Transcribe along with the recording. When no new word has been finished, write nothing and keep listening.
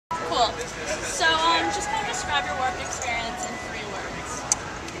So, just kind of describe your work experience in 3 words.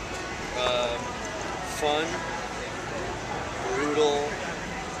 Fun, brutal,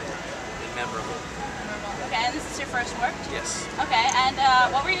 and memorable. Okay, and this is your first work? Yes. Okay, and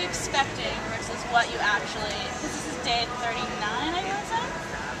what were you expecting versus what you actually, because this is day 39, I guess?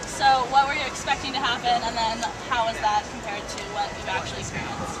 So what were you expecting to happen, and then how was that compared to what you've actually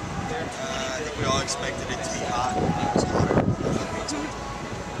experienced? I think we all expected it to be hot. It was hotter than we told.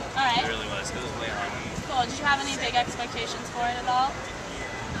 Alright. It really was. It was way hot. Cool. Did you have any big expectations for it at all?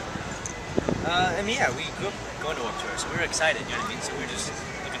 I mean, yeah, we grew up going to Warped Tour, so we were excited, you know what I mean? So we were just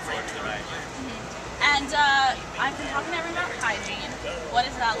looking forward to the ride. And I've been talking to everyone about hygiene. What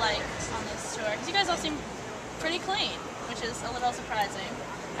is that like on this tour? Because you guys all seem pretty clean, which is a little surprising.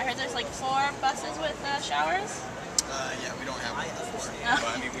 I heard there's like 4 buses with showers. Yeah, we don't have one before. No.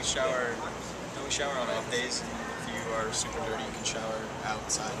 But I mean, we shower on off days. And if you are super dirty, you can shower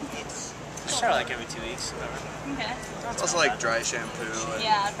outside. I shower like every 2 weeks. Okay. It's also like dry shampoo and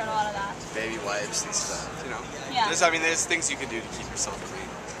Yeah, I've heard a lot of that. baby wipes and stuff, you know. Yeah. There's things you can do to keep yourself clean.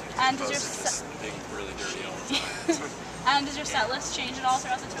 And does Opposed to just being really dirty all the time. And does your set list change at all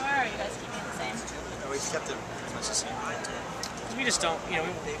throughout the tour, or are you guys keeping it the same? No, we've kept it pretty much the same. We just don't, you know,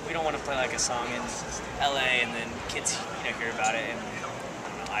 we don't want to play like a song in LA and then kids, you know, hear about it in, I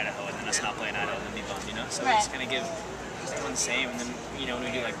don't know, Idaho, and then us not play in Idaho and then be bummed, you know? So we're just going to give everyone the same, and then, you know,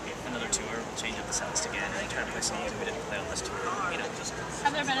 when we do like another tour, we'll change up the set list again and try to play songs that we didn't play on this tour, you know?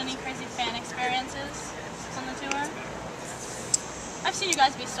 Have there been any crazy fan experiences on the tour? I've seen you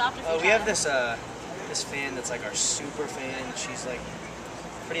guys be stopped a few times. We have this this fan that's like our super fan. She's like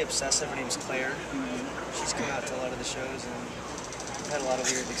pretty obsessive. Her name's Claire. She's come out to a lot of the shows and we've had a lot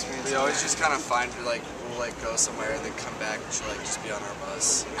of weird experiences. We always just kind of find her, like, we'll like go somewhere and then come back and she'll like just be on our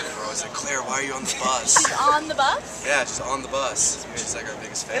bus. And we're always like, Claire, why are you on the bus? She's on the bus? Yeah, she's on the bus. She's like our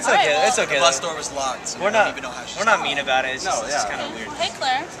biggest fan. It's okay. Alright, well, it's okay. The bus door was locked, so We're we don't not. even know how she's We're not mean about it. It's just, it's kind of weird. Well, hey,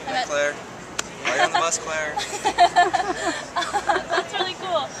 Claire. Hey, Claire. Why are you on the bus, Claire? That's really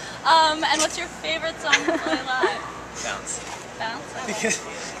cool. And what's your favorite song to play live? Bounce. Bounce?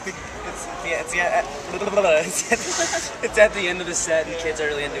 It's at the end of the set and kids are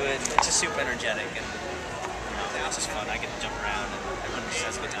really into it. It's just super energetic and you know, it's just fun. I get to jump around and everyone just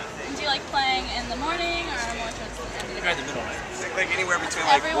has a good time. Do you like playing in the morning or more towards the end of the Right day? in the middle, right? Like anywhere between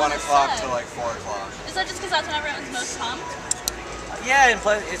like Everyone 1 o'clock said. to like 4 o'clock. Is that just because that's when everyone's most pumped? Yeah, and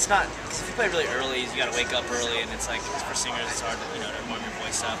plus it's not, because if you play really early, you gotta wake up early, and it's like, for singers, it's hard to, you know, to warm your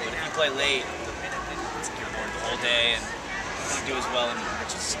voice up. But if you play late, it's like you're bored the whole day, and you do as well, and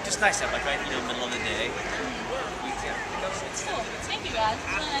it's just nice to have, like, right, you know, middle of the day. Cool. Thank you guys. It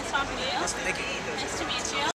was really nice talking to you. Thank you. Nice to meet you.